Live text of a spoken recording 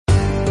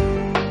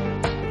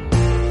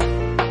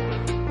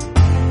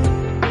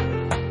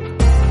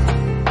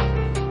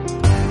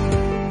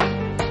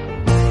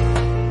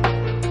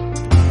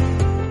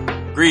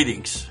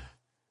Greetings.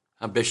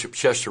 I'm Bishop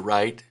Chester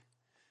Wright,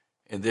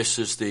 and this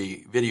is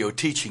the video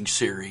teaching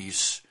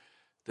series,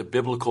 The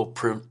Biblical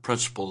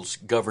Principles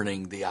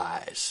Governing the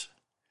Eyes.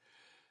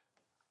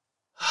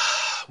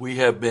 We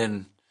have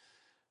been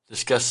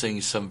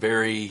discussing some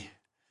very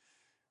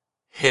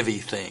heavy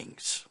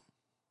things.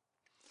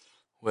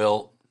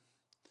 Well,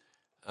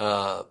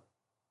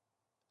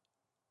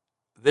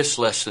 this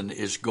lesson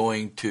is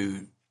going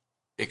to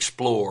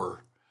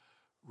explore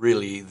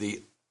really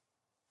the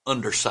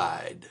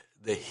underside,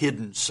 the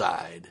hidden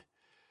side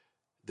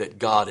that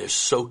God is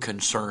so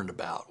concerned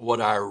about,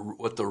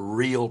 what the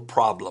real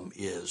problem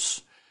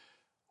is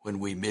when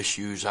we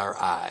misuse our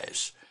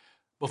eyes.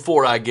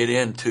 Before I get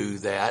into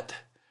that,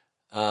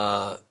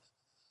 I'm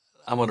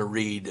going to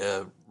read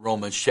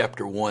Romans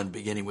chapter 1,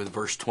 beginning with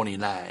verse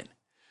 29.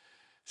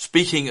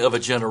 Speaking of a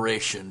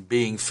generation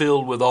being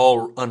filled with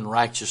all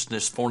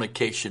unrighteousness,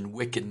 fornication,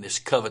 wickedness,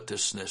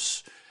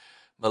 covetousness,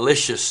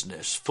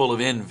 maliciousness, full of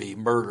envy,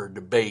 murder,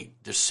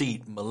 debate,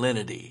 deceit,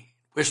 malignity,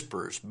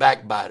 whisperers,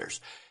 backbiters,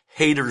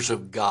 haters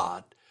of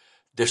God,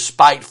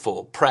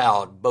 despiteful,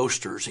 proud,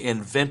 boasters,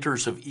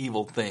 inventors of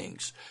evil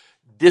things,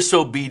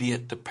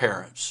 disobedient to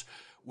parents,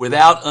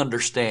 without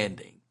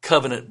understanding,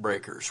 covenant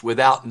breakers,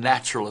 without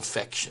natural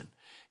affection,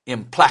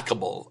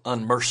 implacable,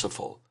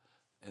 unmerciful.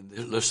 And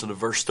listen to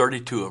verse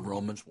 32 of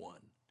Romans 1.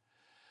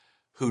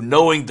 Who,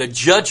 knowing the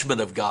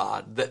judgment of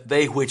God, that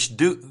they which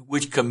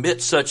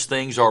commit such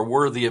things are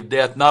worthy of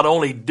death, not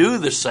only do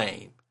the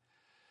same,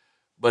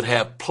 but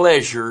have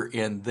pleasure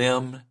in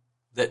them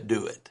that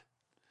do it.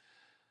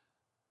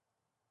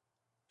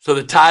 So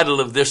the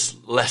title of this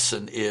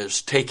lesson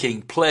is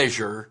Taking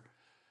Pleasure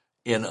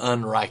in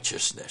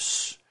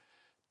Unrighteousness.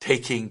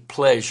 Taking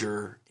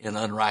pleasure in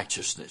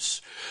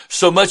unrighteousness.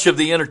 So much of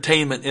the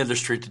entertainment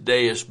industry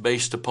today is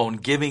based upon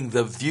giving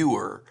the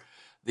viewer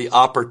the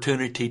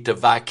opportunity to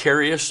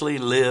vicariously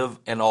live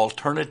an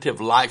alternative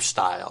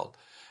lifestyle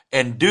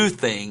and do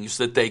things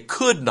that they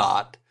could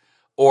not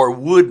or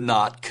would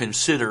not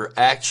consider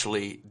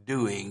actually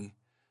doing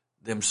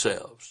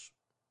themselves.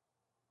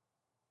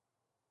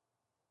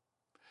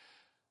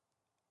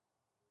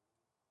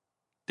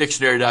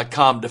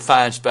 Dictionary.com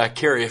defines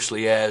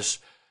vicariously as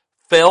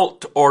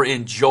felt or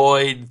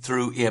enjoyed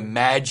through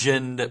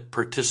imagined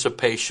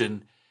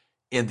participation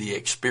in the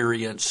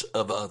experience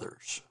of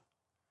others.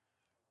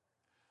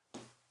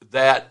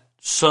 That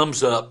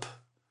sums up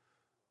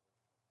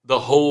the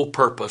whole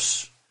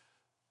purpose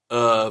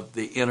of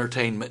the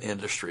entertainment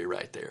industry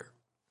right there.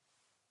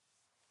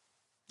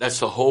 That's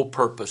the whole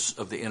purpose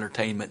of the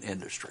entertainment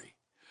industry.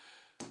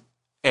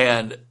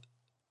 And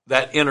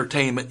that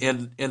entertainment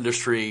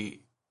industry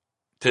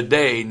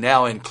today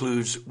now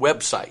includes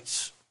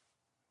websites.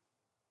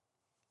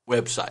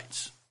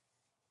 Websites.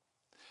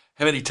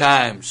 How many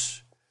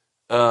times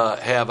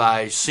have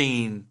I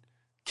seen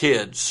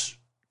kids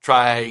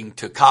trying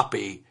to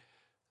copy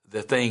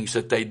the things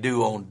that they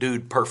do on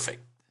Dude Perfect?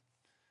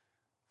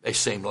 They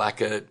seem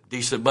like a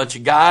decent bunch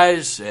of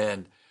guys,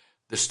 and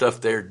the stuff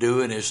they're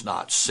doing is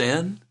not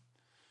sin.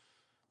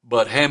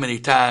 But how many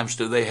times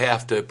do they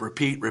have to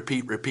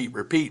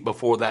repeat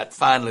before that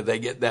finally they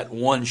get that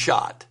one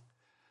shot?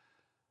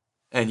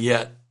 And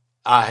yet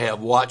I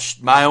have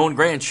watched my own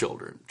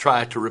grandchildren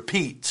try to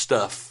repeat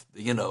stuff,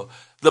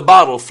 the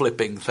bottle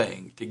flipping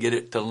thing to get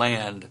it to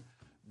land,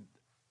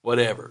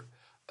 whatever.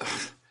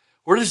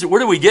 Where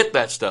do we get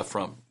that stuff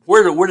from?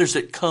 Where does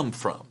it come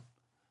from?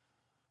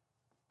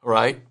 All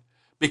right?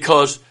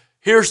 Because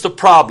here's the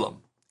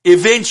problem.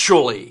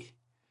 Eventually,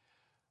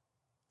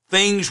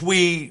 things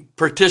we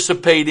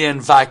participate in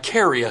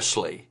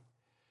vicariously,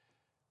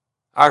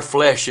 our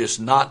flesh is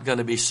not going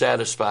to be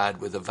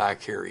satisfied with the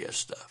vicarious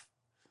stuff.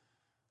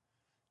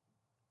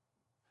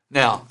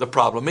 Now, the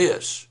problem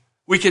is,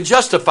 we can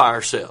justify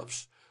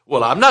ourselves.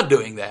 Well, I'm not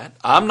doing that.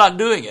 I'm not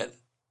doing it.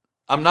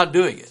 I'm not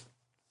doing it.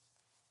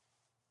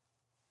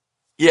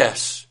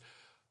 Yes,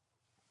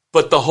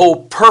 but the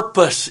whole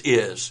purpose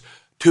is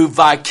to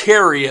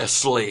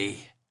vicariously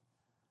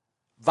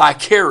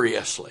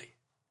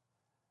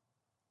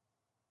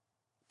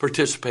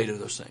participate in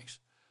those things.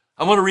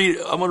 I'm going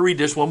to read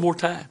this one more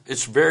time.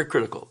 It's very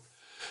critical.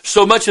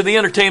 So much of the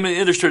entertainment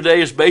industry today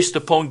is based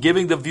upon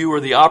giving the viewer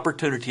the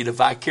opportunity to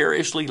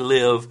vicariously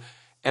live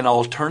an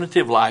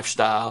alternative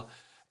lifestyle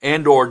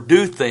and or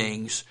do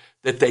things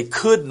that they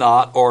could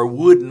not or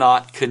would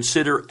not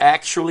consider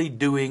actually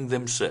doing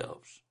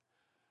themselves.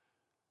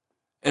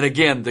 And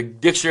again, the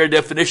dictionary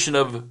definition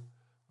of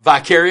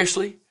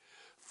vicariously,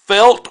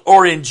 felt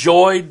or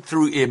enjoyed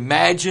through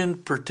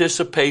imagined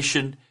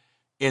participation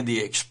in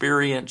the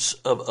experience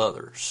of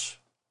others.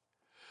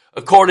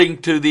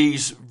 According to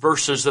these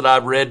verses that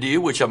I've read to you,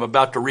 which I'm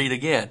about to read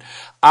again,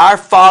 our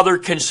Father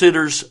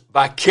considers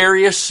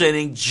vicarious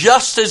sinning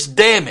just as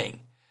damning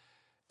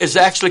as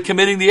actually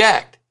committing the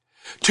act.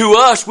 To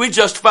us, we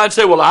justify and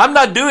say, well, I'm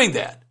not doing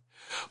that.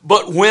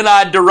 But when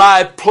I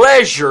derive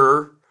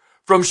pleasure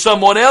from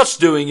someone else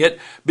doing it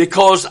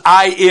because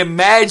I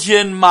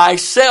imagine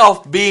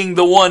myself being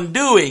the one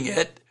doing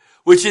it,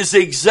 which is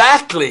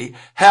exactly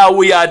how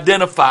we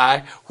identify,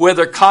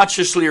 whether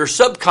consciously or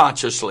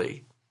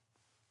subconsciously.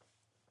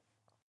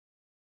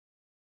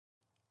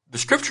 The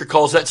Scripture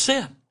calls that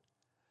sin.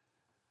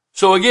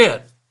 So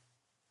again,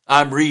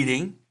 I'm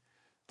reading,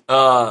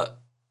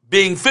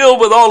 being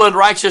filled with all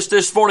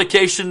unrighteousness,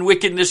 fornication,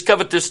 wickedness,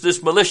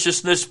 covetousness,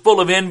 maliciousness,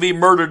 full of envy,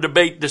 murder,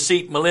 debate,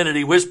 deceit,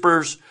 malignity,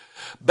 whispers,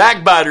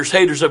 backbiters,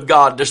 haters of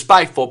God,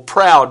 despiteful,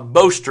 proud,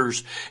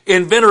 boasters,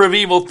 inventor of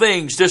evil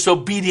things,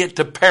 disobedient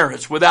to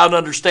parents, without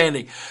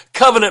understanding,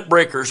 covenant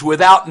breakers,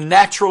 without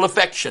natural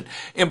affection,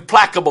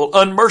 implacable,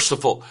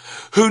 unmerciful,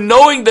 who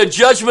knowing the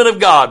judgment of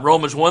God,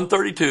 Romans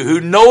 1:32, who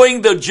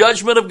knowing the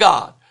judgment of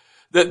God,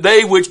 that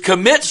they which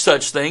commit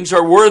such things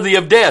are worthy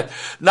of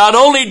death. Not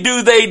only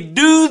do they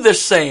do the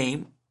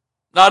same,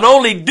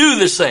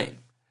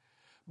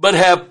 but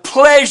have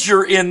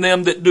pleasure in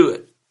them that do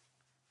it.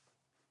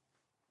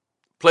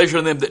 Pleasure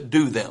in them that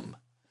do them.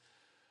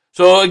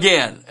 So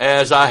again,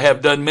 as I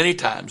have done many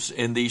times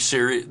in this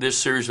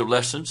series of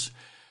lessons,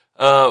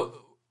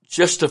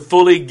 just to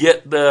fully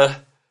get the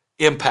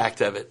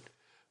impact of it,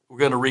 we're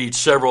going to read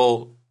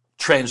several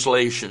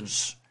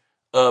translations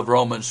of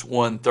Romans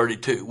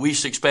 1:32.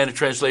 Wuest Expanded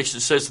Translation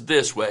says it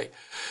this way: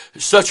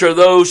 such are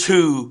those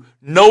who,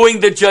 knowing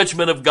the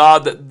judgment of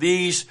God, that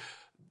these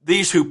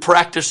who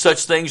practice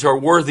such things are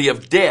worthy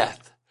of death,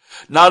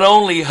 not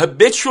only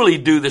habitually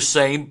do the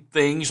same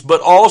things, but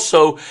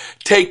also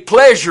take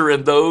pleasure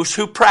in those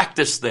who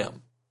practice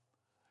them.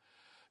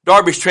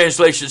 Darby's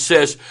translation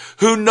says,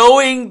 who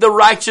knowing the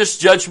righteous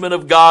judgment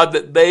of God,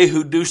 that they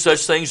who do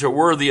such things are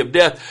worthy of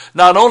death,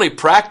 not only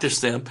practice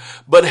them,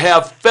 but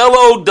have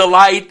fellow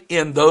delight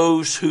in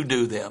those who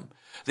do them.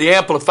 The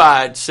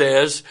Amplified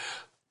says,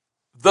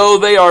 though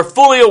they are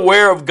fully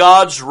aware of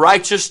God's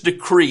righteous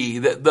decree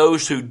that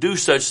those who do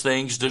such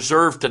things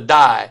deserve to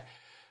die,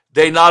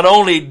 they not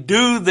only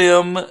do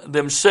them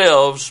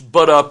themselves,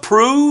 but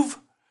approve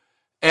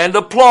and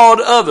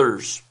applaud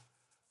others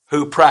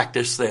who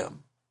practice them.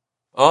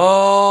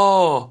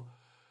 Oh,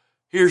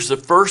 here's the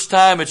first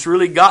time it's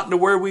really gotten to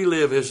where we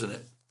live, isn't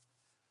it?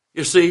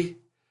 You see,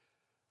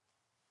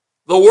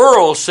 the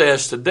world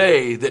says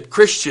today that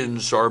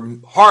Christians are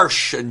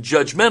harsh and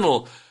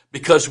judgmental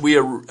because we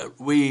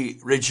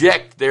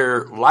reject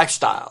their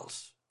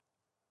lifestyles.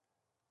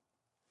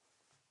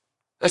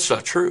 That's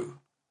not true.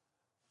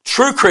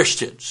 True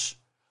Christians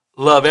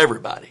love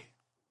everybody.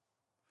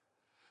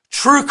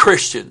 True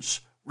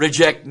Christians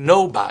reject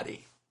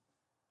nobody.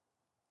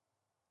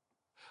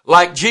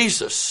 Like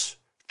Jesus,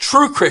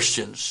 true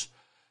Christians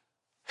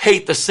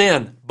hate the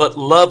sin but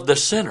love the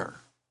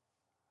sinner.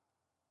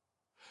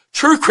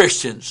 True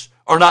Christians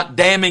are not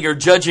damning or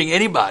judging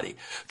anybody.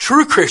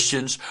 True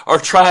Christians are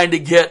trying to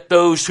get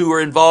those who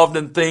are involved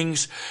in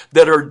things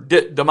that are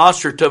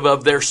demonstrative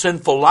of their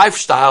sinful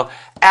lifestyle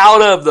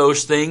out of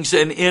those things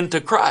and into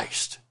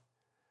Christ.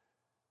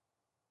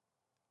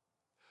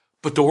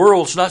 But the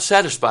world's not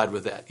satisfied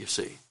with that, you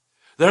see.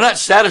 They're not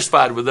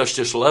satisfied with us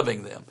just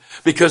loving them,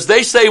 because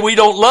they say we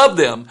don't love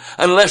them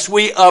unless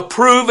we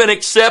approve and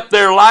accept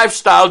their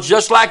lifestyle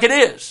just like it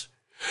is.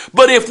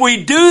 But if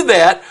we do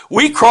that,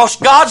 we cross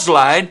God's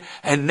line,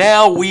 and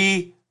now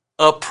we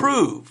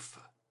approve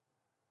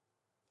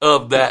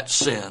of that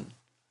sin.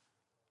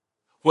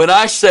 When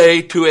I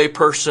say to a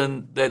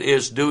person that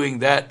is doing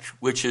that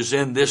which is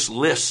in this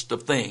list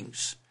of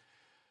things,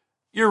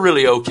 you're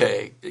really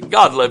okay.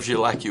 God loves you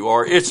like you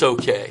are. It's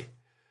okay.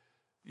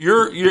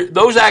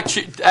 Those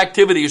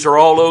activities are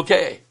all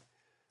okay.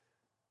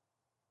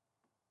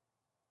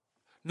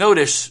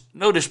 Notice,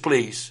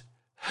 please,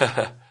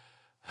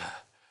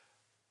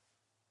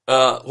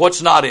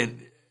 what's not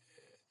in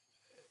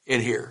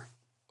here,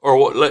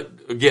 or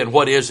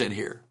what is in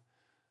here?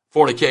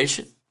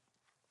 Fornication,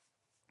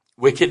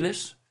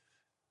 wickedness,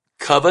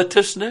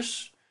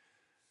 covetousness,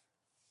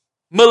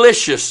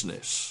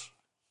 maliciousness.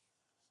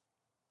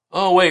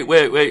 Oh, wait.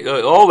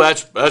 Oh,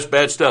 that's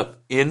bad stuff.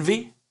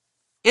 Envy.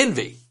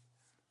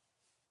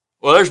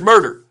 Well, there's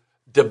murder.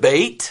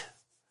 Debate.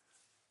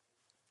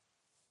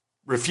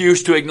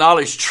 Refuse to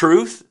acknowledge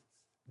truth.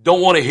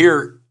 Don't want to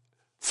hear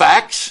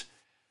facts.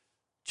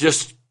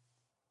 Just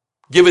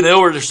giving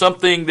over to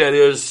something that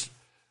is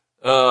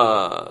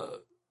the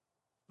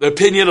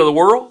opinion of the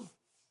world.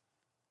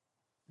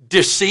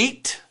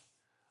 Deceit.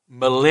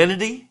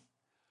 Malignity.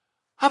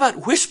 How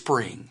about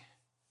whispering?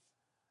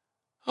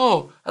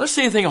 Oh, I don't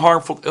see anything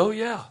harmful. Oh,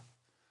 yeah.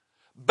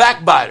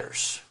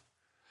 Backbiters.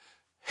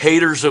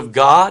 Haters of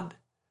God.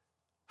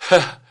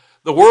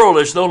 The world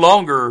is no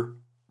longer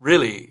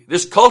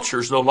this culture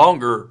is no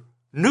longer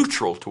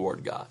neutral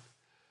toward God.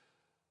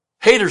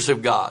 Haters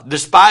of God.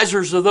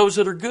 Despisers of those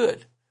that are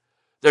good.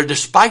 They're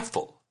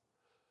despiteful.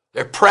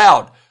 They're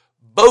proud.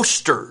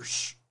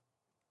 Boasters.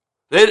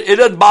 It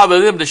doesn't bother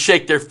them to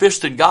shake their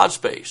fist in God's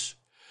face.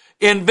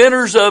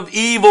 Inventors of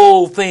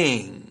evil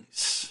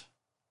things.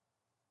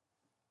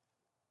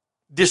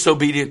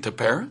 Disobedient to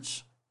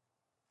parents.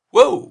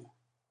 Whoa.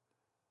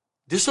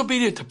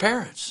 Disobedient to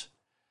parents.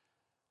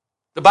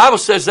 The Bible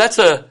says that's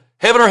a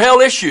heaven or hell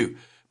issue.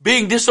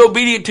 Being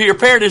disobedient to your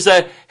parent is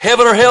a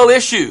heaven or hell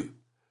issue.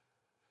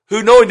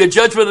 who knowing the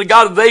judgment of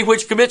God, they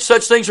which commit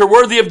such things are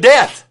worthy of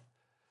death.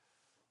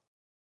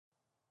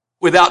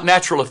 Without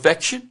natural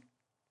affection,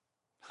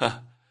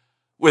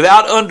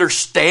 without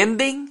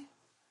understanding,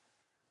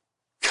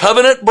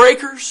 covenant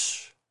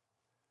breakers,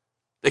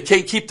 they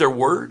can't keep their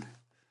word,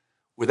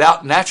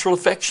 without natural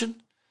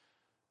affection,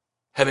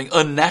 having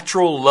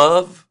unnatural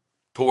love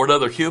toward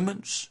other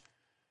humans,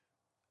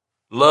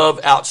 love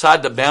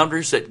outside the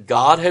boundaries that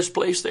God has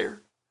placed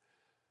there,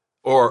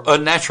 or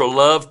unnatural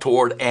love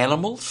toward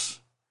animals,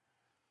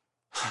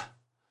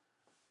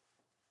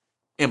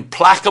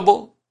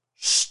 implacable,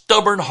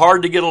 stubborn,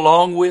 hard to get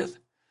along with,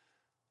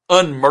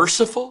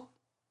 unmerciful.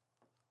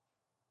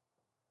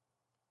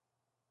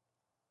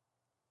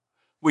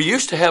 We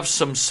used to have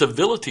some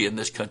civility in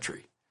this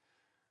country,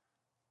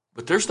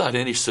 but there's not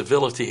any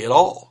civility at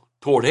all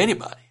toward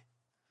anybody.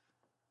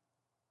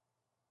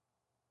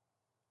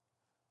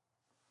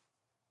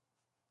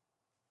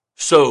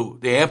 So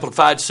the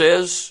Amplified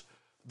says,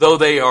 though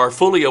they are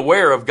fully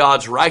aware of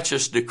God's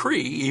righteous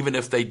decree, even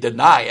if they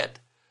deny it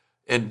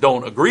and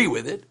don't agree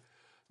with it,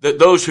 that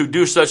those who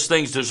do such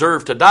things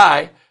deserve to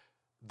die,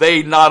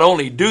 they not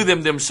only do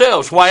them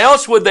themselves. Why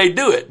else would they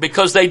do it?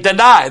 Because they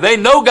deny. They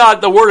know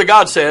God, the Word of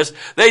God says,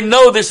 they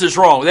know this is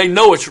wrong. They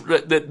know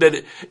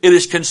that it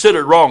is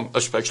considered wrong,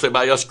 especially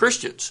by us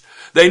Christians.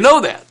 They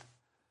know that.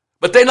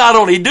 But they not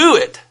only do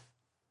it,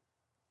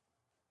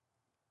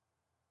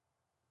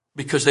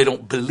 because they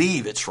don't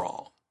believe it's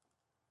wrong,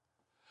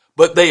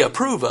 but they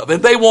approve of,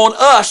 and they want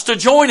us to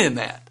join in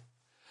that.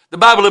 The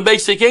Bible in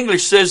Basic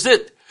English says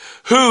that,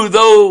 who,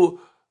 though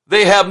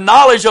they have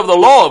knowledge of the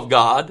law of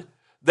God,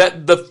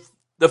 that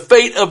the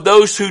fate of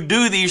those who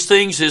do these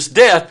things is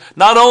death,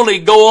 not only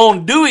go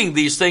on doing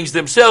these things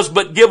themselves,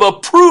 but give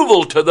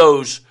approval to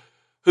those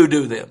who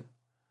do them.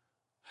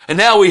 And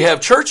now we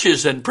have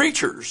churches and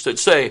preachers that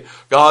say,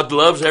 God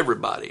loves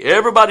everybody.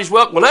 Everybody's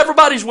welcome. Well,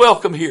 everybody's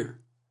welcome here.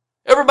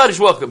 Everybody's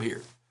welcome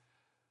here.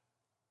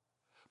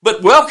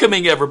 But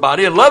welcoming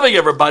everybody and loving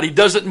everybody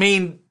doesn't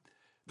mean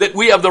that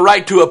we have the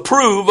right to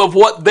approve of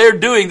what they're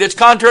doing that's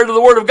contrary to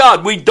the Word of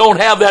God. We don't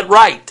have that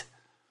right.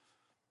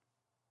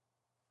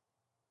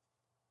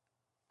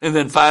 And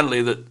then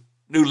finally, the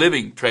New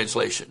Living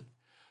Translation.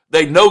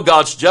 They know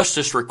God's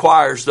justice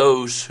requires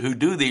those who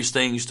do these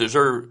things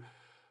deserve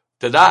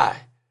to die,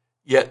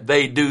 yet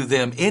they do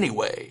them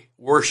anyway.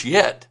 Worse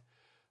yet,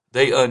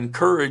 they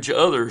encourage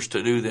others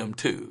to do them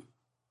too.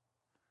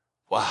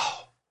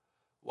 Wow.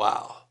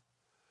 Wow.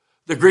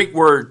 The Greek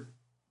word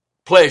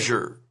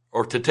pleasure,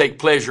 or to take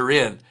pleasure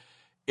in,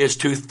 is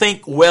to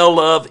think well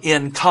of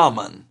in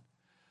common,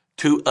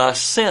 to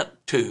assent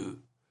to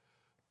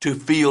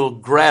feel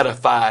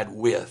gratified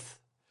with.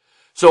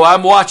 So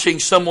I'm watching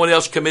someone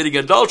else committing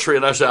adultery,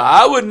 and I say,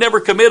 I would never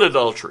commit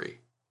adultery.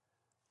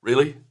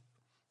 Really?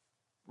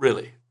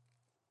 Really?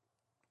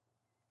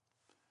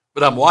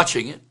 But I'm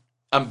watching it.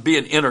 I'm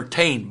being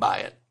entertained by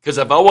it. Because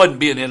if I wasn't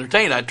being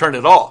entertained, I'd turn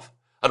it off.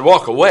 I'd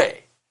walk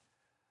away.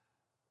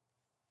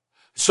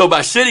 So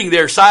by sitting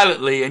there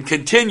silently and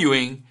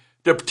continuing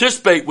to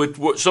participate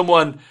with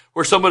someone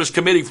where someone is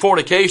committing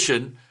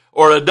fornication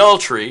or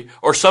adultery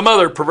or some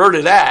other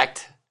perverted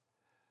act,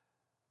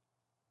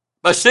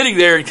 by sitting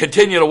there and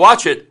continuing to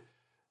watch it,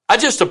 I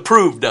just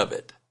approved of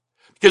it.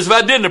 Because if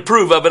I didn't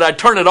approve of it, I'd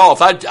turn it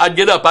off. I'd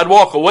get up. I'd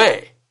walk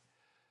away.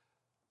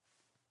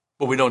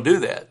 But we don't do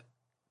that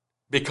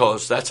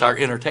because that's our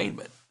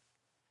entertainment.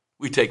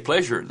 We take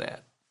pleasure in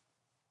that.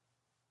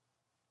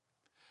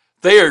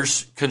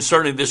 Theirs,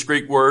 concerning this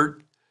Greek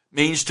word,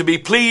 means to be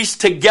pleased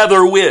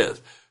together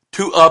with,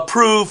 to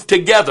approve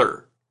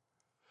together.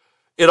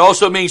 It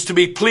also means to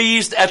be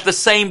pleased at the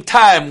same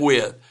time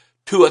with,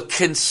 to a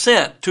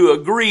consent, to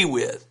agree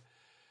with.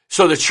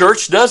 So the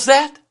church does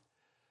that.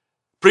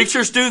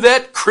 Preachers do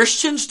that.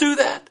 Christians do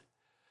that.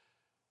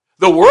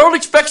 The world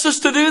expects us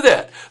to do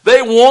that.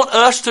 They want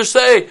us to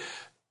say,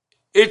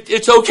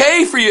 it's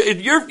okay for you.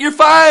 You're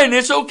fine.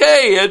 It's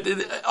okay.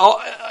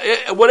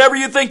 Whatever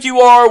you think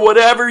you are,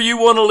 whatever you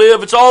want to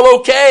live, it's all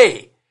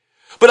okay.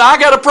 But I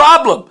got a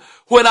problem.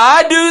 When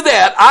I do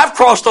that, I've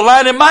crossed the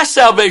line and my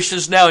salvation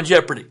is now in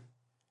jeopardy.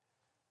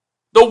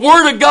 The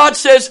Word of God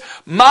says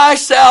my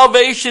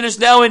salvation is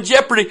now in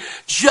jeopardy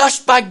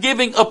just by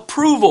giving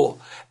approval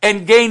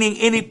and gaining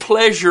any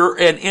pleasure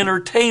and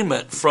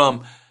entertainment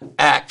from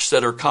acts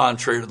that are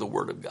contrary to the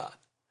Word of God.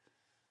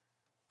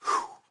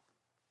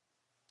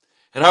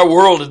 In our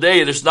world today,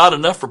 it is not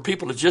enough for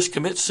people to just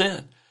commit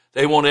sin.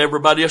 They want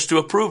everybody else to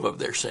approve of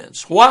their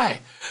sins.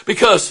 Why?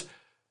 Because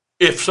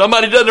if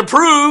somebody doesn't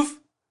approve,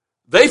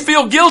 they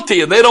feel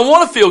guilty and they don't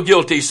want to feel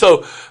guilty.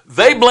 So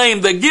they blame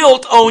the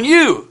guilt on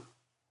you.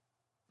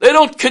 They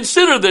don't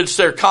consider that it's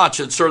their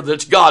conscience or that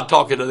it's God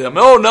talking to them.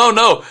 Oh,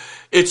 no.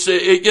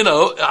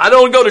 I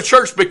don't go to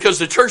church because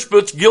the church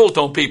puts guilt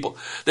on people.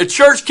 The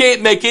church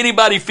can't make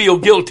anybody feel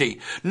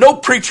guilty. No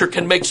preacher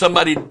can make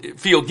somebody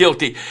feel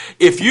guilty.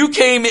 If you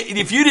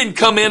didn't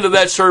come into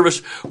that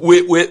service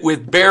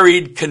with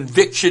buried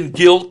conviction,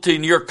 guilt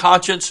in your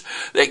conscience,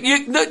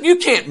 you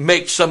can't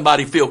make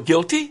somebody feel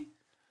guilty.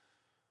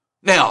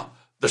 Now,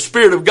 The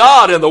Spirit of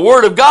God and the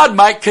Word of God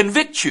might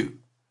convict you.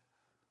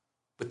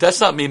 But that's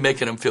not me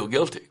making them feel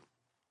guilty.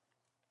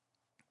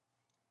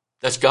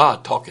 That's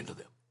God talking to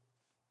them.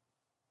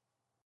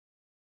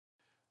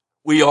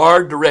 We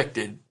are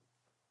directed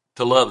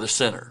to love the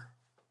sinner,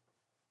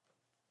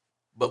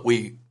 but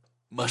we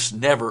must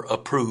never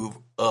approve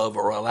of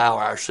or allow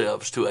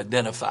ourselves to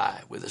identify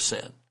with a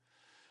sin.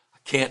 I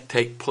can't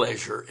take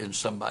pleasure in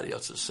somebody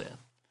else's sin.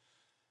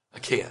 I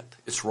can't.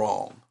 It's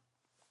wrong.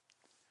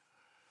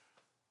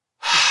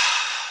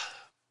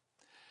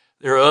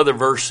 There are other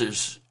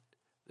verses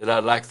that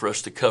I'd like for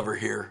us to cover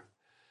here.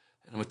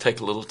 And we'll take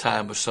a little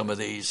time with some of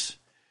these,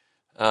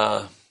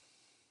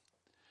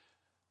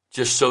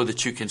 just so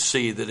that you can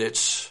see that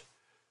it's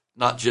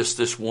not just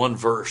this one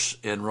verse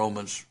in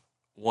Romans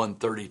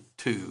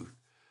 1:32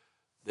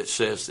 that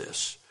says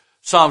this.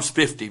 Psalms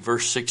 50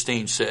 verse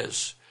 16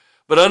 says,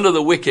 "But unto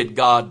the wicked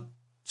God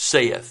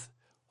saith,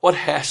 What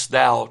hast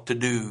thou to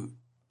do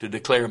to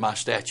declare my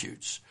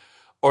statutes?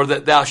 Or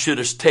that thou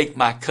shouldest take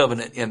my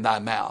covenant in thy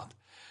mouth?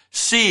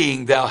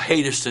 Seeing thou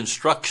hatest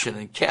instruction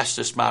and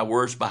castest my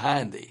words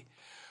behind thee.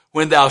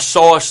 When thou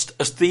sawest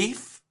a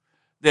thief,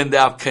 then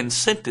thou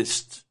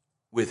consentest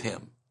with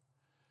him,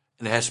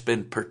 and hast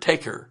been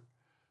partaker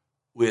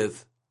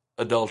with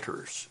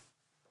adulterers."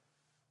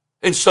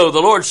 And so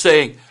the Lord's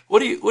saying,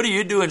 what are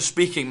you doing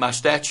speaking my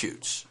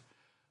statutes?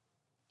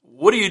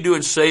 What are you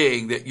doing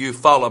saying that you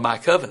follow my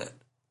covenant?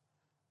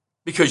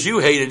 Because you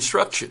hate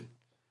instruction.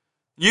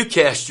 You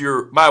cast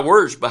my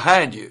words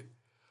behind you.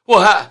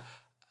 Well,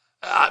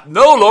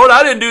 no, Lord,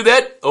 I didn't do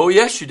that. Oh,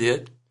 yes, you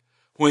did.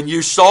 When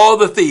you saw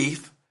the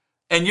thief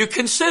and you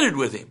consented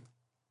with him.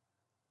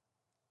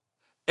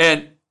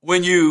 And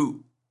when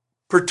you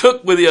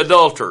partook with the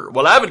adulterer.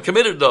 Well, I haven't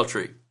committed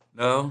adultery.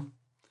 No.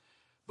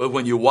 But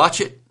when you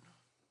watch it,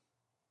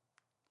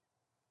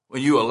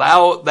 when you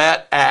allow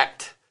that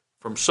act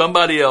from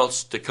somebody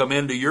else to come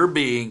into your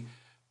being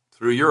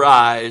through your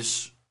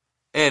eyes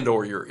and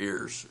or your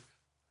ears,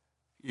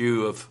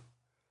 you have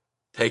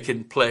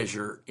taken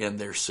pleasure in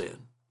their sin.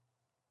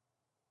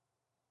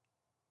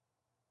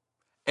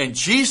 And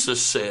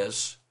Jesus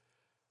says,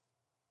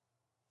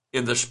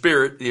 in the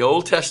Spirit, the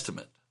Old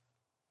Testament,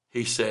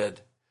 he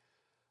said,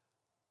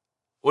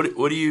 what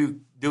are you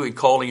doing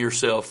calling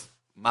yourself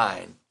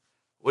mine?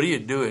 What are you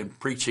doing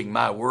preaching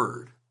my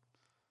word?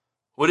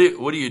 What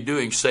are you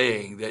doing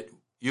saying that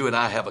you and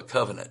I have a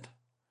covenant?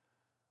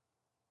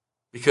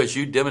 Because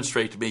you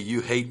demonstrate to me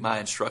you hate my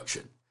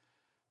instruction.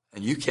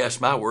 And you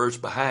cast my words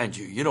behind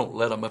you. You don't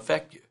let them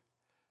affect you.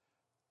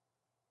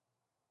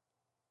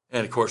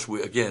 And of course,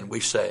 we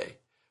say,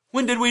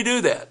 when did we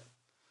do that?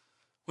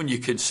 When you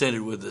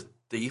consented with the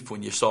thief,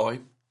 when you saw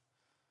him.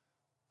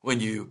 When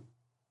you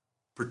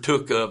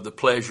partook of the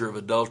pleasure of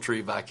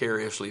adultery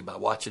vicariously by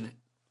watching it.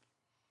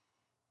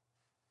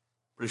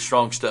 Pretty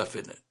strong stuff,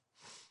 isn't it?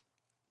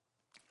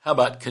 How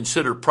about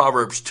consider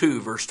Proverbs 2,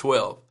 verse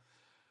 12.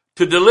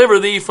 To deliver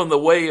thee from the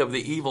way of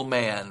the evil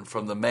man,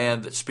 from the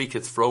man that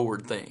speaketh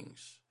froward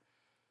things,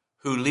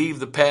 who leave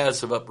the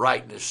paths of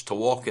uprightness to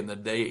walk in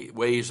the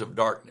ways of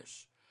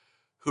darkness,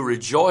 who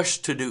rejoice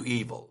to do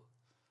evil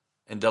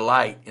and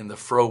delight in the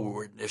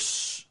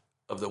frowardness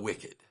of the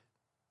wicked.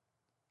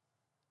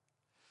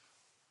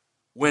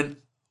 When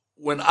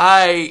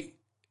I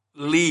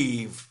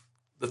leave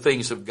the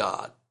things of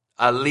God,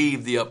 I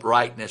leave the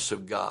uprightness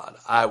of God,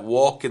 I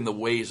walk in the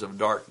ways of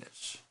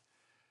darkness.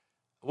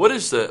 What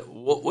is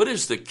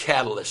the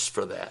catalyst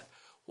for that?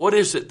 What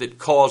is it that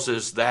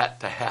causes that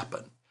to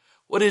happen?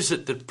 What is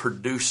it that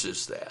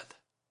produces that?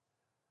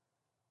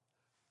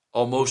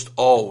 Almost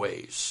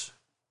always,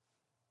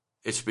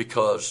 it's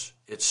because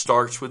it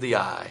starts with the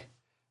eye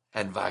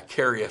and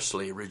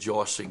vicariously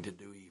rejoicing to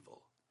do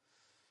evil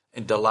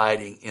and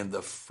delighting in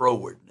the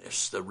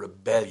frowardness, the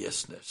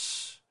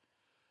rebelliousness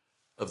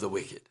of the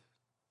wicked.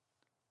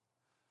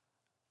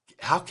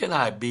 How can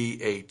I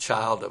be a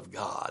child of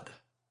God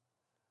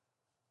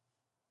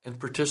and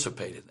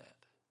participate in that?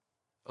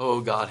 Oh,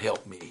 God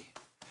help me.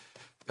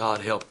 God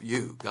help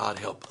you. God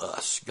help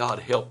us. God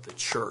help the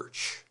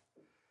church.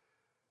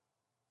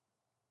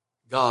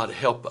 God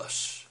help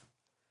us.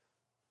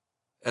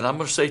 And I'm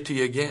going to say to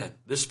you again,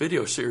 this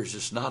video series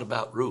is not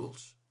about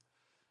rules.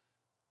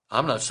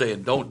 I'm not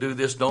saying don't do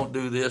this, don't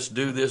do this,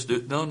 do this,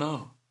 do.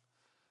 No.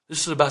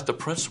 This is about the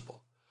principle.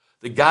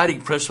 The guiding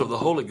principle of the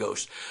Holy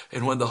Ghost.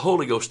 And when the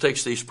Holy Ghost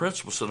takes these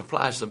principles and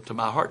applies them to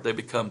my heart, they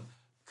become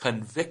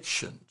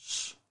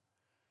convictions.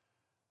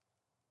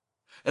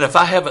 And if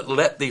I haven't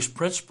let these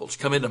principles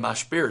come into my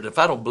spirit, if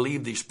I don't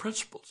believe these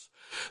principles,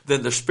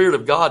 then the Spirit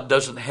of God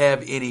doesn't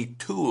have any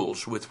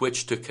tools with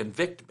which to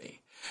convict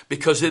me.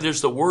 Because it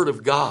is the Word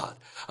of God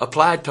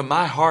applied to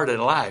my heart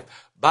and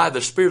life by the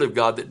Spirit of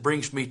God that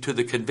brings me to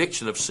the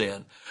conviction of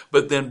sin,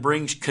 but then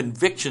brings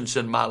convictions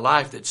in my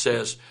life that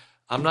says,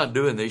 I'm not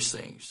doing these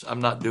things.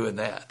 I'm not doing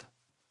that.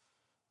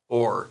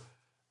 Or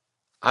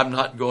I'm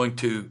not going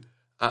to,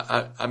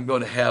 I'm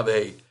going to have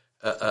a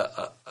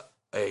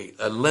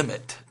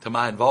limit to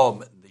my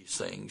involvement in these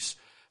things.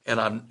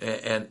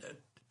 And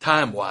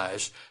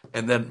time-wise.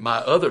 And then my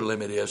other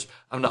limit is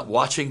I'm not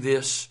watching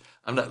this.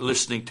 I'm not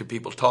listening to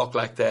people talk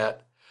like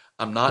that.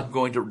 I'm not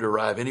going to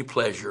derive any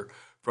pleasure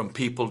from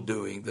people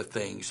doing the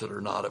things that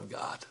are not of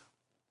God.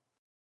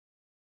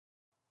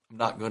 I'm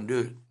not going to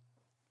do it.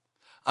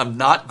 I'm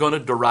not going to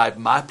derive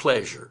my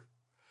pleasure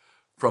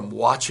from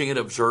watching and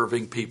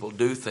observing people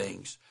do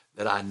things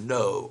that I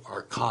know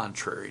are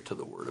contrary to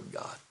the Word of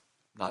God.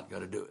 I'm not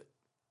going to do it.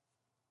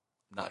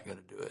 I'm not going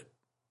to do it.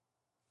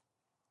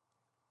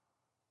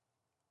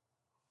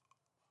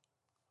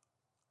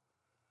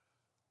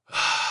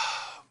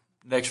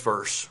 Next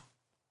verse.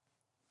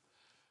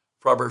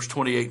 Proverbs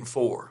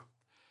 28:4.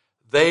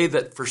 They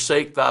that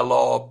forsake thy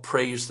law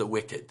praise the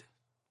wicked,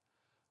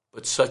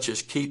 but such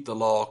as keep the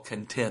law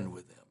contend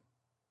with them.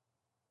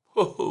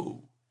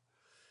 Whoa.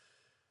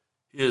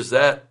 Is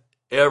that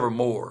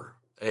evermore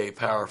a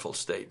powerful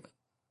statement?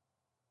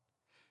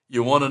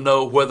 You want to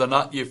know whether or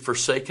not you've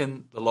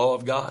forsaken the law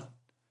of God?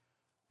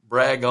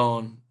 Brag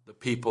on the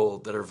people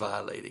that are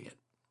violating it.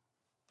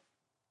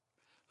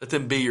 Let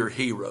them be your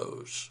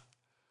heroes.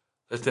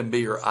 Let them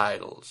be your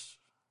idols.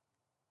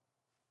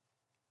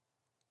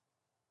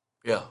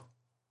 Yeah.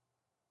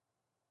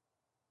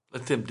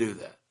 Let them do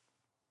that.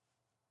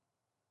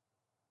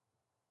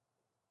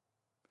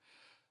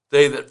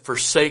 They that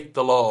forsake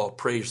the law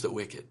praise the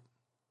wicked.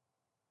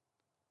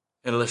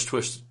 And let's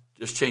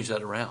just change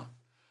that around.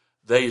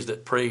 They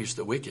that praise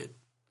the wicked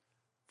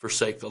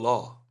forsake the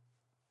law.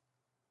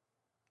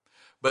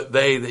 But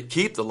they that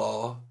keep the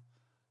law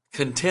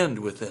contend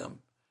with them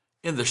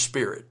in the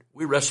spirit.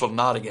 We wrestle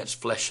not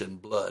against flesh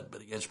and blood,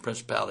 but against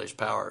principalities,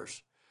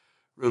 powers,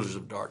 rulers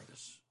of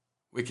darkness,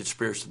 wicked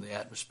spirits in the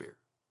atmosphere.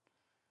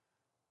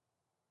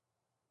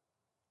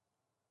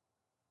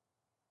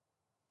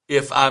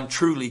 If I'm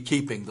truly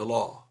keeping the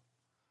law,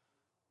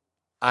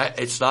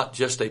 it's not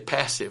just a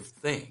passive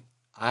thing.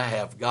 I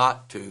have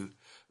got to,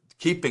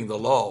 keeping the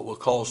law will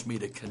cause me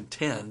to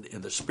contend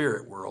in the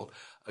spirit world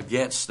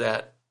against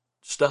that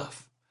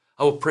stuff.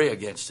 I will pray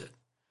against it.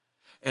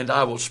 And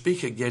I will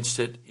speak against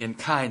it in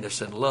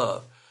kindness and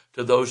love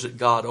to those that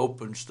God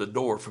opens the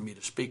door for me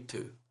to speak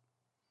to.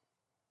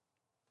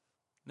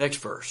 Next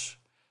verse,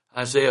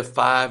 Isaiah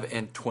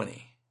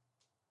 5:20.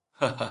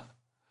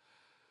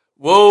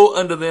 Woe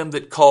unto them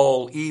that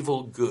call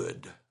evil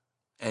good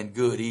and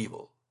good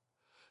evil,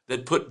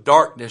 that put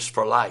darkness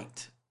for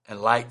light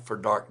and light for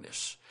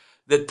darkness,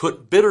 that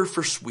put bitter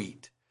for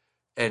sweet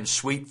and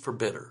sweet for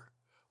bitter.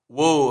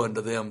 Woe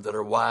unto them that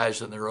are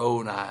wise in their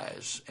own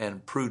eyes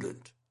and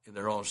prudent in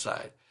their own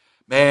sight.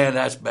 Man,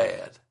 that's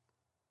bad.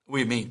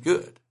 We mean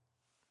good.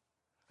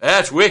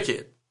 That's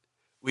wicked.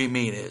 We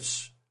mean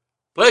it's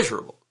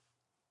pleasurable.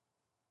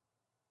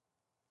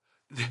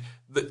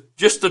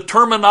 Just the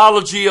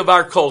terminology of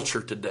our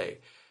culture today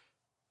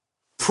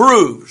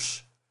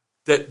proves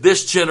that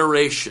this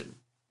generation,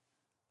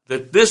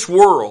 that this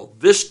world,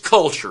 this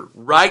culture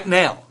right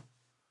now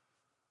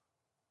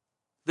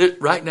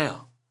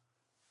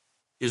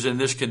is in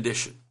this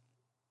condition.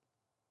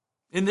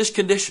 In this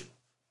condition.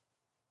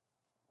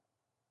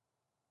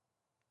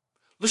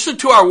 Listen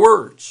to our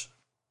words.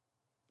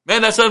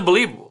 Man, that's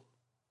unbelievable.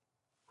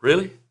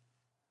 Really?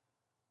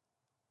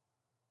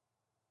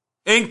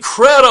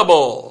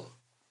 Incredible.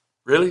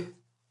 Really?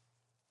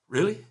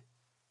 Really?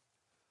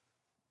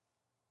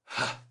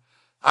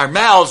 Our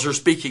mouths are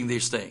speaking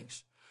these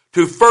things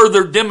to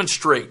further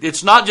demonstrate.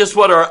 It's not just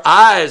what our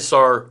eyes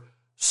are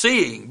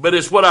seeing, but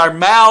it's what our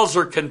mouths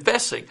are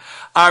confessing.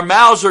 Our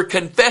mouths are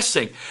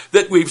confessing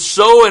that we've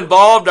so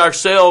involved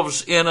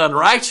ourselves in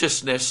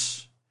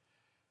unrighteousness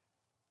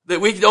that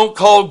we don't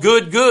call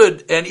good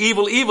good and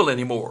evil evil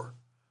anymore.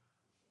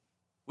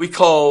 We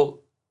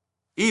call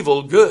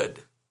evil good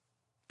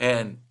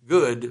and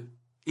good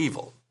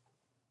evil.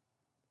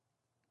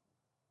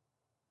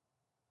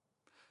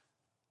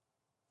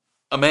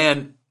 A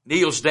man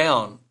kneels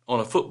down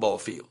on a football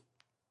field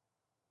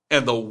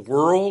and the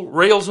world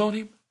rails on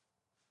him.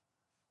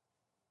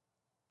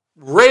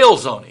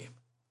 Rails on him.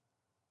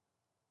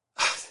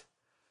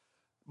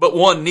 But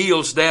one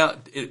kneels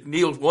down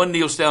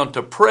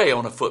to pray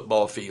on a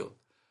football field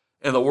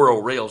and the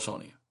world rails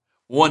on him.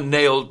 One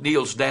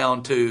kneels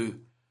down to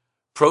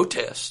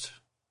protest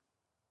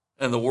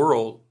and the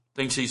world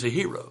thinks he's a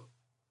hero.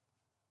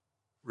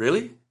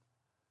 Really?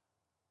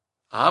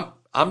 I'm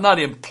not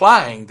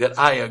implying that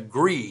I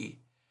agree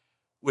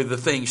with the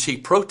things he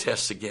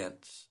protests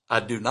against. I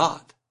do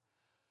not.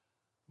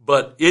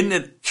 But isn't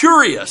it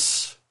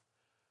curious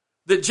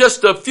that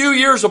just a few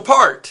years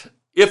apart,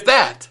 if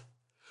that,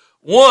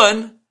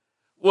 one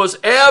was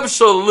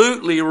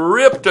absolutely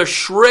ripped to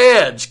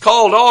shreds,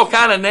 called all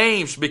kind of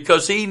names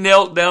because he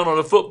knelt down on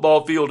a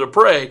football field to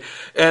pray,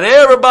 and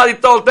everybody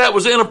thought that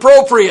was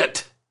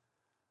inappropriate.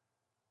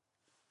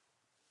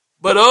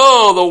 But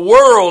the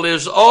world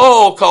is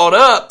all caught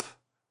up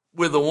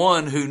with the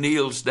one who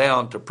kneels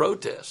down to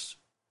protest.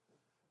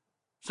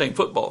 Same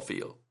football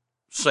field,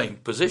 same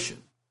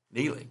position,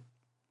 kneeling.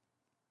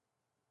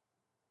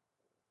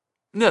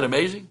 Isn't that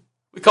amazing?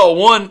 We call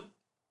one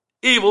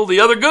evil, the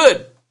other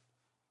good.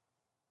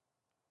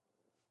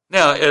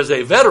 Now, as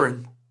a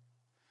veteran,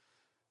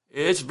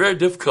 it's very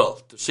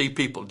difficult to see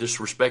people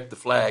disrespect the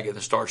flag and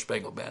the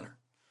Star-Spangled Banner.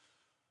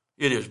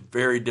 It is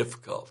very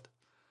difficult.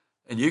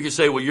 And you can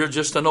say, well, you're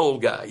just an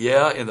old guy.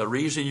 Yeah, and the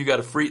reason you got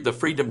the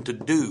freedom to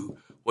do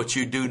what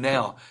you do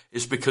now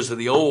is because of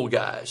the old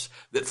guys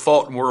that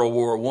fought in World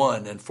War I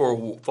and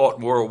fought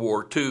in World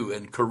War II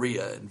and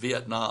Korea and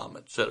Vietnam,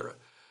 etc.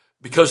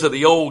 Because of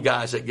the old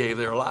guys that gave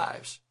their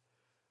lives.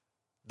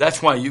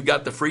 That's why you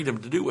got the freedom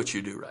to do what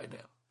you do right now.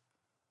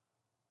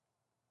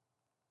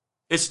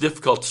 It's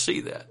difficult to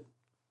see that.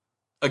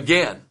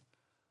 Again,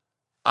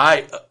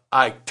 I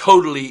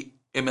totally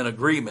am in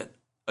agreement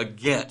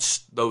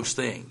against those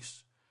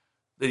things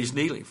that he's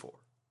kneeling for.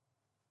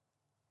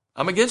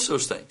 I'm against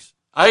those things.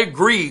 I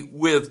agree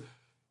with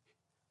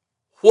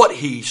what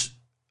he's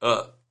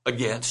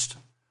against.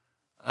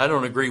 I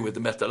don't agree with the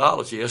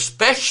methodology,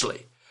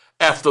 especially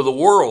after the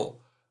world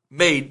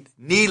made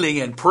kneeling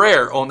and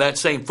prayer on that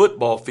same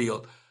football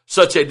field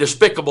such a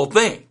despicable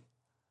thing.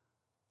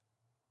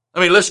 I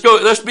mean, let's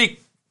be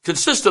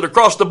consistent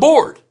across the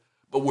board,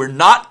 but we're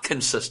not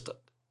consistent.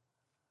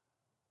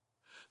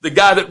 The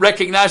guy that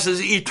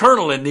recognizes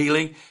eternal in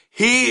kneeling,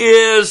 he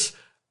is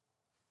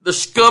the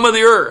scum of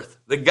the earth.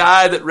 The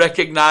guy that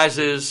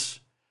recognizes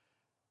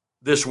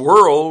this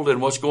world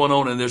and what's going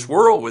on in this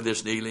world with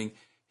this kneeling,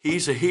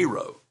 he's a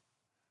hero.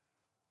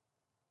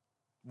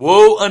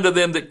 Woe unto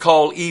them that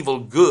call evil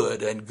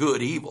good and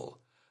good evil,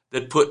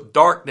 that put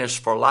darkness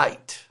for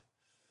light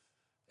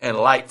and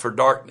light for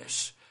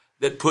darkness,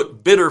 that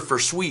put bitter for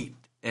sweet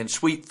and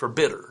sweet for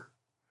bitter.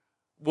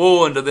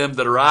 Woe unto them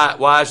that are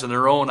wise in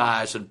their own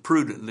eyes and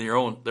prudent in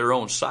their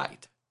own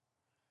sight.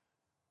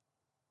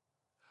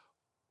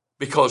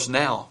 Because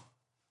now,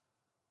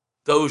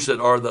 those that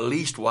are the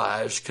least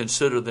wise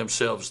consider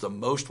themselves the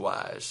most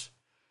wise,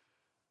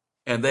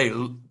 and they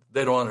don't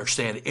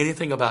understand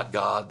anything about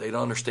God. They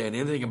don't understand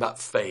anything about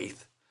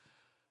faith,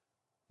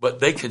 but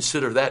they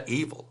consider that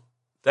evil.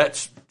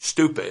 That's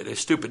stupid. It's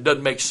stupid. It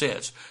doesn't make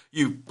sense.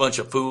 You bunch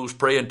of fools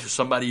praying to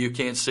somebody you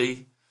can't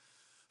see.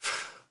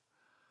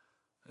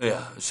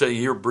 Yeah, so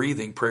you're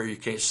breathing prayer you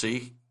can't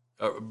see,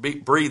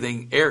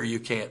 breathing air you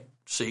can't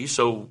see,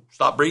 so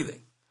stop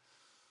breathing.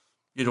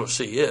 You don't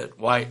see it.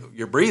 Why?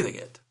 You're breathing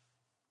it.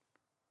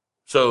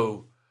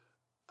 So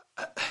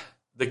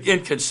the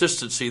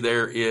inconsistency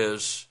there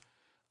is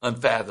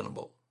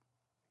unfathomable.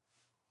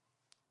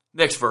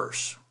 Next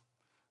verse,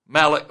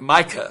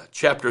 Micah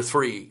chapter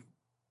 3,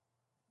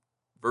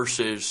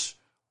 verses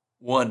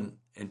 1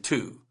 and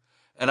 2.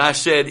 And I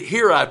said,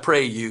 hear I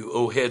pray you,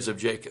 O heads of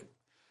Jacob,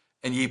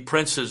 and ye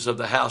princes of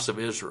the house of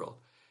Israel.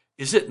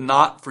 Is it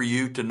not for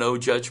you to know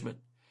judgment?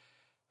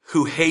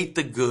 Who hate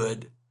the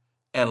good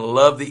and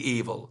love the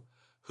evil,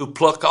 who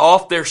pluck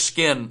off their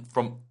skin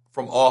from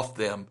off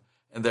them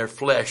and their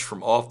flesh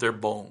from off their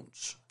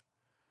bones.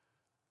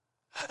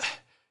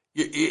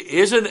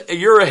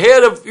 You're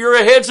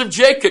heads of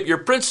Jacob, you're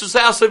princes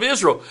house of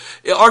Israel.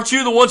 Aren't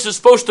you the ones that's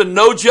supposed to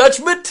know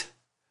judgment?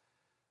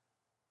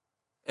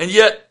 And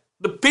yet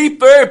the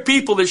very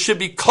people that should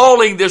be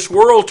calling this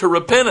world to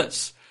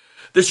repentance,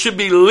 that should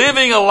be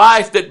living a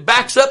life that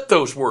backs up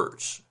those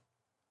words.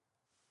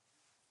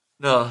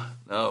 No,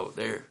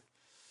 they're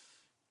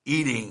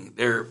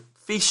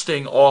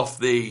feasting off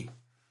the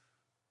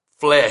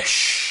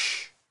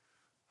flesh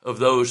of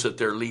those that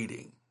they're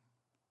leading,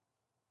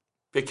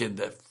 picking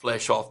the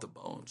flesh off the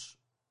bones,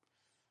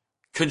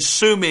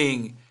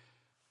 consuming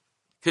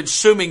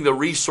the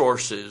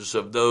resources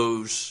of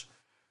those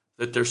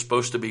that they're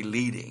supposed to be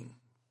leading.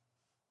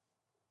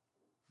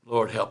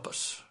 Lord, help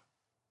us.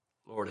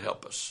 Lord,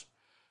 help us.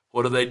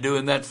 What are they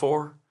doing that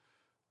for?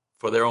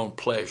 For their own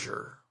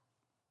pleasure.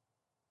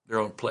 Their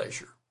own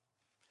pleasure.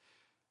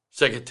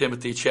 2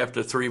 Timothy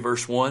chapter 3,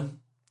 verse 1.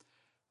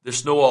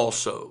 This know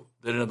also,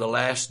 that in the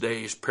last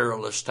days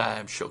perilous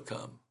times shall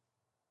come.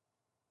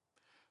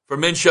 For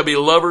men shall be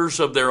lovers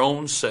of their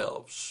own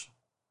selves,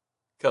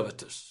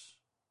 covetous,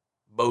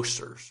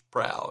 boasters,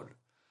 proud,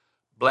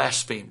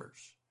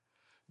 blasphemers,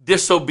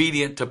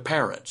 disobedient to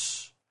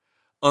parents,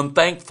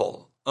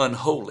 unthankful,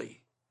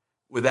 unholy,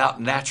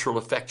 without natural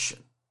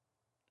affection,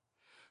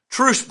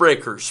 truce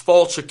breakers,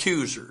 false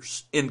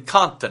accusers,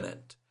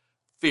 incontinent,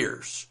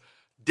 fierce,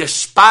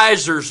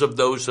 despisers of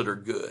those that are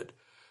good,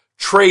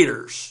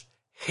 traitors,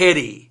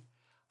 heady,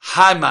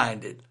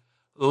 high-minded,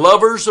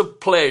 lovers of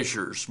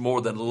pleasures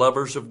more than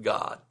lovers of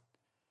God,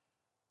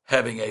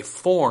 having a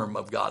form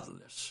of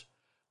godliness,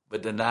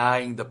 but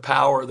denying the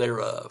power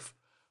thereof.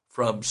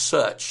 From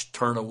such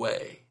turn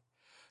away.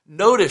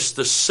 Notice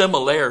the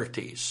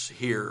similarities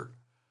here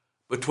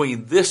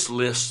between this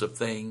list of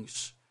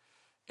things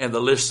and the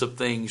list of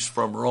things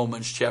from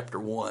Romans chapter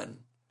 1,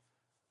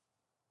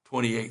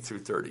 28 through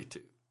 32.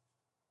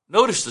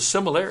 Notice the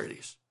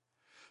similarities.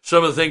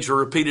 Some of the things are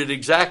repeated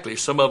exactly.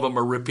 Some of them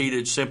are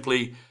repeated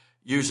simply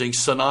using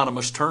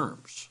synonymous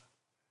terms.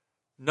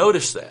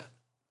 Notice that.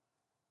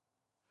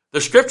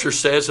 The scripture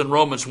says in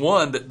Romans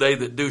 1 that they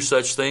that do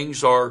such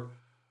things are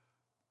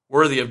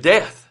worthy of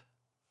death.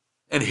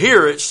 And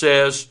here it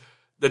says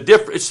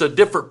it's a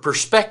different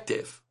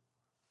perspective.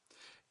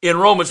 In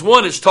Romans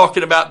 1, it's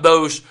talking about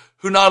those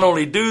who not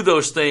only do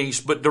those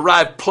things, but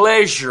derive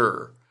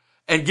pleasure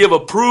and give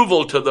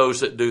approval to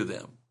those that do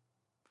them.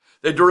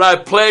 They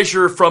derive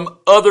pleasure from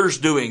others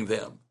doing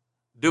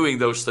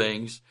those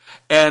things,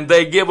 and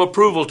they give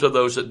approval to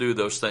those that do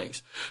those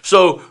things.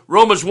 So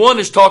Romans 1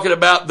 is talking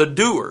about the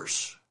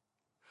doers.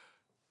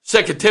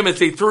 2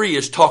 Timothy 3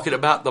 is talking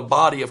about the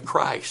body of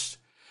Christ.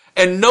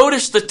 And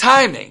notice the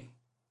timing.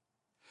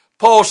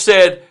 Paul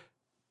said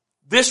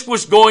this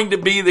was going to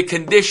be the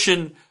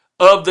condition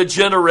of the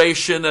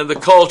generation and the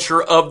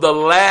culture of the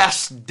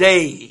last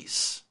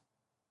days.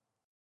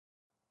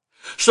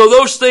 So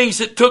those things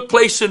that took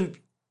place in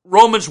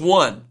Romans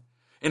 1,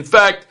 in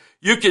fact,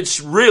 you could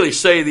really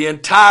say the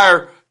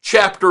entire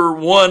chapter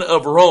 1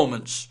 of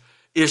Romans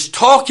is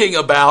talking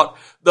about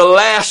the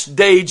last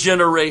day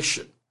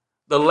generation,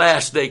 the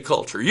last day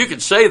culture. You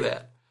could say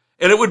that,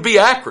 and it would be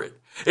accurate.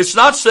 It's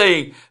not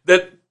saying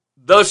that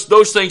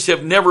those things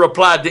have never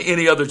applied to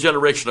any other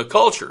generation of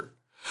culture.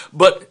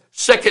 But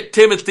 2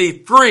 Timothy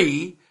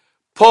 3,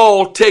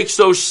 Paul takes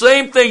those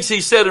same things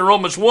he said in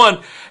Romans 1,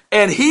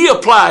 and he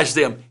applies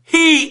them.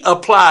 He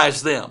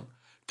applies them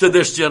to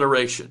this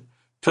generation,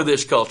 to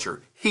this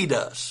culture. He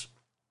does.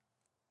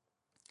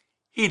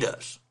 He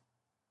does.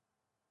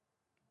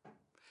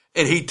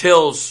 And he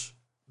tells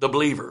the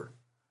believer,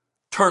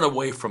 turn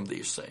away from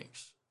these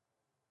things.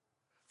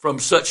 From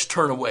such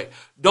turn away.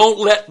 Don't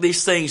let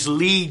these things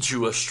lead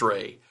you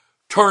astray.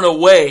 Turn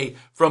away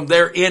from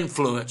their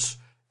influence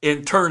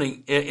in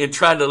trying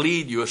to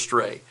lead you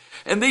astray.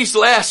 And these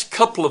last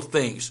couple of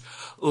things,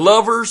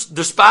 lovers,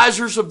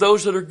 despisers of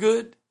those that are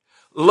good,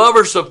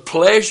 lovers of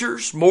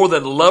pleasures more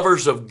than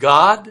lovers of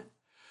God.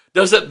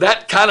 Doesn't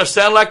that kind of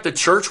sound like the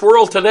church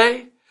world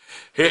today?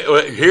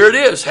 Here it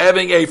is,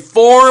 having a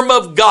form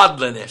of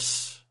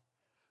godliness,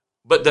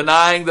 but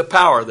denying the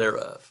power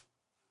thereof.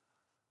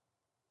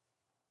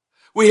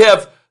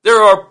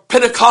 There are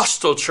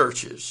Pentecostal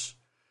churches,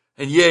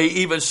 and yea,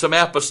 even some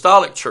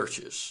apostolic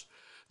churches,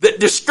 that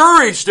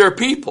discourage their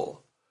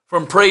people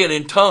from praying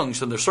in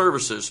tongues in their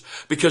services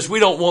because we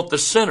don't want the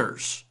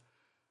sinners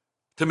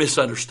to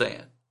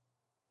misunderstand.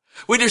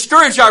 We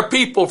discourage our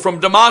people from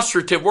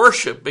demonstrative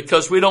worship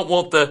because we don't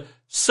want the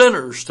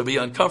sinners to be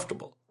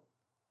uncomfortable.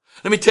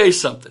 Let me tell you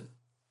something.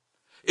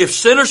 If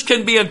sinners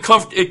can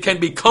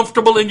be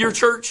comfortable in your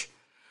church,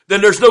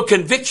 then there's no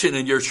conviction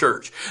in your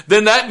church.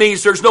 Then that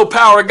means there's no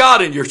power of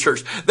God in your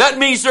church. That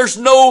means there's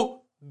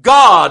no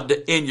God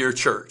in your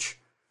church.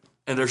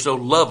 And there's no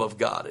love of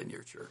God in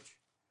your church.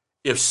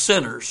 If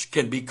sinners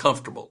can be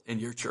comfortable in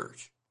your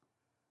church.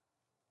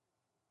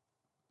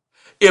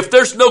 If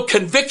there's no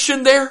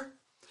conviction there,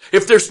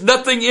 if there's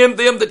nothing in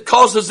them that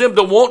causes them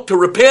to want to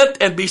repent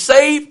and be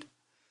saved,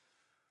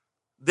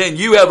 then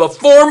you have a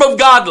form of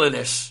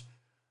godliness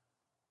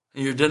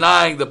and you're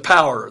denying the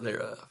power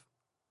thereof.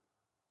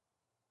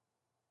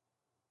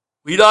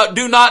 We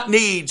do not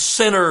need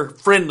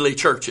sinner-friendly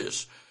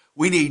churches.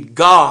 We need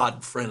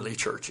God-friendly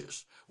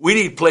churches. We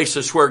need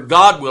places where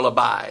God will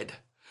abide,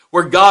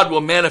 where God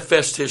will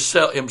manifest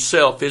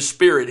himself, his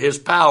spirit, his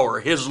power,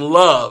 his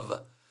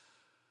love.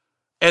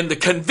 And the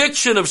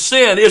conviction of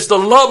sin is the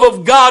love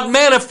of God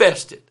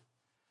manifested.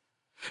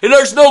 And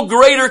there's no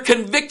greater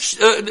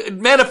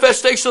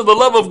manifestation of the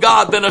love of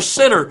God than a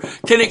sinner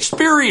can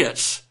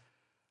experience,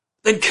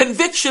 than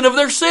conviction of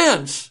their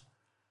sins.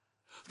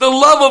 The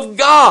love of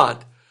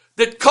God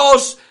that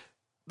caused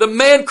the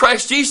man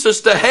Christ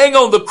Jesus to hang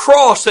on the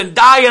cross and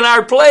die in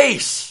our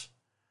place.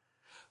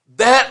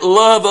 That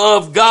love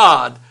of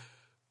God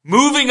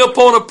moving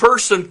upon a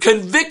person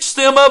convicts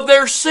them of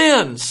their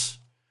sins.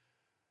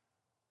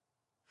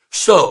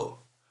 So,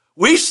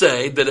 we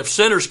say that if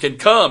sinners can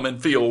come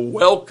and feel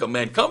welcome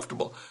and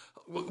comfortable,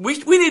 we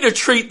need to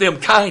treat them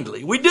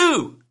kindly. We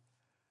do.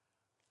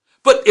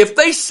 But if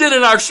they sit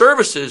in our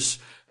services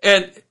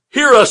and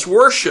hear us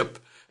worship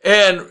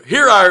and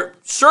hear our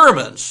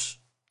sermons,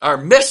 our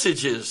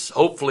messages,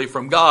 hopefully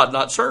from God,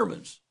 not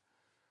sermons,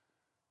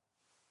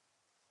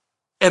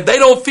 and they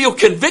don't feel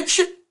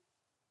conviction,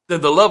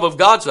 then the love of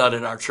God's not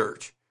in our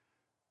church.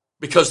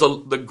 Because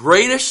the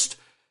greatest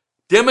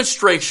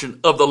demonstration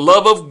of the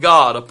love of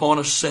God upon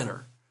a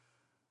sinner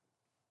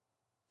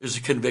is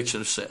the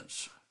conviction of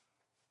sins.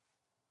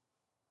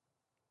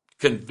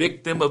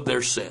 Convict them of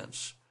their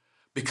sins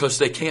because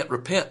they can't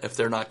repent if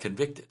they're not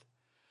convicted.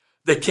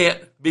 They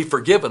can't be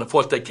forgiven of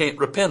what they can't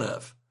repent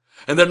of.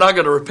 And they're not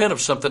going to repent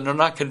of something they're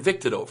not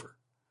convicted over.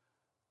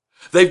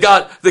 They've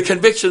got the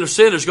conviction of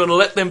sin is going to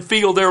let them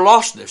feel their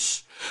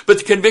lostness. But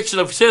the conviction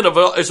of sin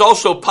is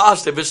also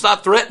positive. It's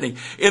not threatening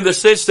in the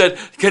sense that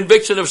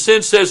conviction of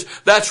sin says,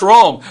 that's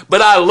wrong,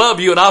 but I love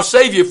you and I'll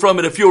save you from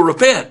it if you'll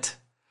repent.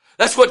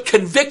 That's what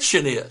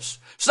conviction is.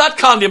 It's not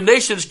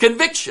condemnation, it's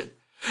conviction.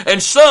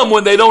 And some,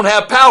 when they don't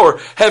have power,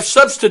 have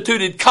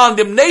substituted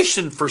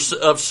condemnation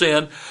of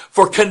sin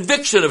for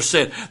conviction of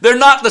sin. They're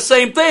not the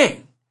same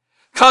thing.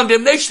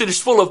 Condemnation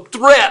is full of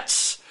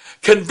threats.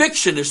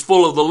 Conviction is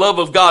full of the love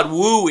of God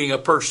wooing a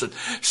person,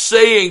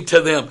 saying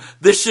to them,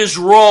 this is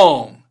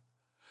wrong.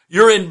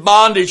 You're in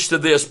bondage to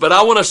this, but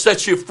I want to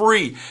set you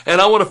free,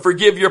 and I want to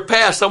forgive your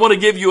past. I want to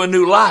give you a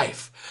new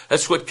life.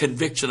 That's what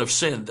conviction of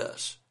sin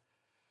does.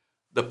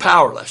 The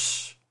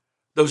powerless,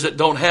 those that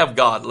don't have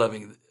God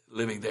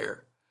living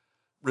there,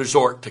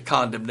 resort to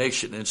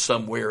condemnation in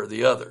some way or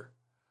the other.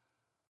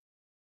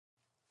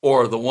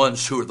 Or the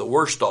ones who are the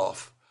worst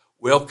off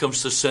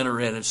welcomes the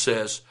sinner in and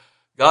says,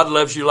 God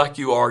loves you like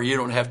you are. You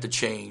don't have to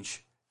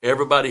change.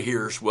 Everybody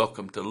here is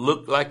welcome to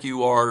look like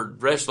you are,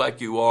 dress like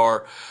you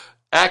are,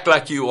 act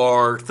like you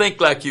are, think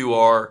like you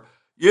are.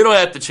 You don't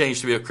have to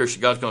change to be a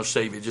Christian. God's going to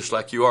save you just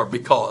like you are,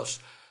 because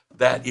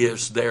that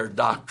is their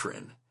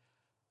doctrine,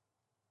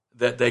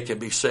 that they can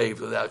be saved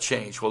without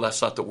change. Well,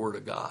 that's not the Word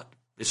of God.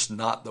 It's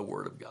not the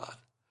Word of God.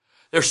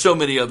 There's so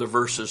many other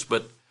verses,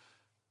 but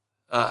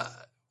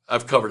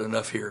I've covered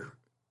enough here.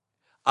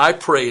 I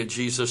pray in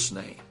Jesus'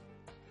 name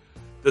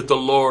that the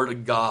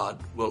Lord God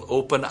will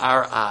open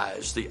our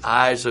eyes, the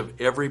eyes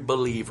of every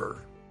believer,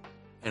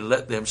 and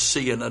let them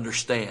see and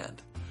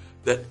understand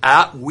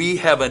that we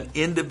have an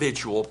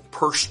individual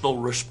personal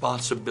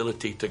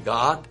responsibility to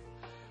God,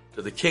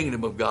 to the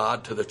kingdom of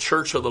God, to the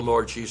church of the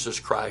Lord Jesus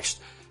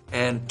Christ,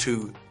 and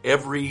to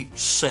every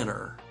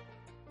sinner,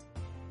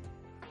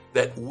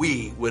 that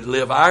we would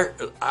live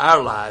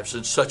our lives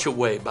in such a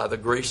way by the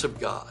grace of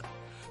God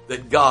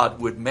that God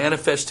would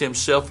manifest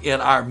himself in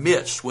our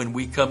midst when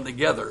we come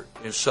together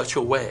in such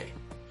a way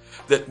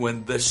that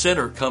when the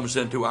sinner comes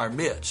into our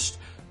midst,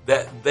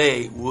 that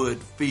they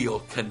would feel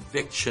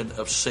conviction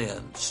of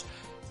sins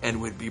and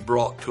would be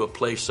brought to a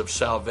place of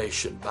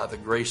salvation by the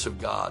grace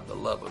of God, the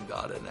love of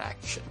God in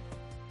action.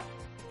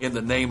 In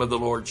the name of the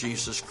Lord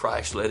Jesus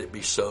Christ, let it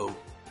be so.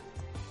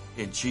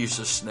 In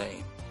Jesus'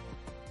 name,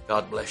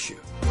 God bless you.